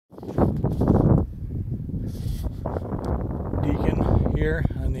here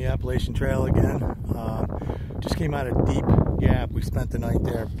on the Appalachian Trail again. Just came out of Deep Gap. We spent the night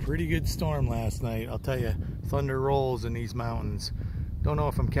there. Pretty good storm last night. I'll tell you, thunder rolls in these mountains. Don't know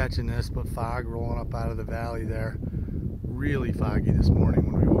if I'm catching this, but fog rolling up out of the valley there. Really foggy this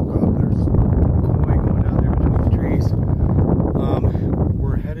morning when we woke up. There's koi going down there between the trees.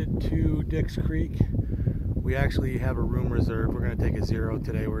 We're headed to Dix Creek. We actually have a room reserved. We're going to take a Zero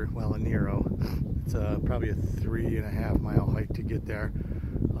today. A Nero. It's probably a 3.5 mile hike to get there.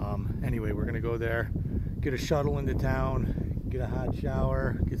 Anyway, we're going to go there, get a shuttle into town, get a hot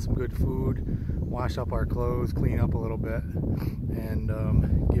shower, get some good food, wash up our clothes, clean up a little bit, and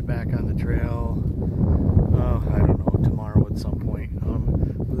get back on the trail. I don't know, tomorrow at some point.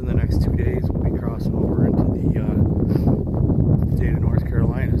 Within the next 2 days, we'll be crossing over into the state of North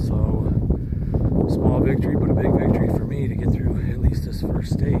Carolina. So, small victory, but a big victory for me to get through at least this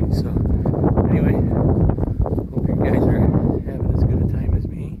first state. So, anyway, hope you guys are having as good a time as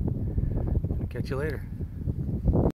me. I'll catch you later.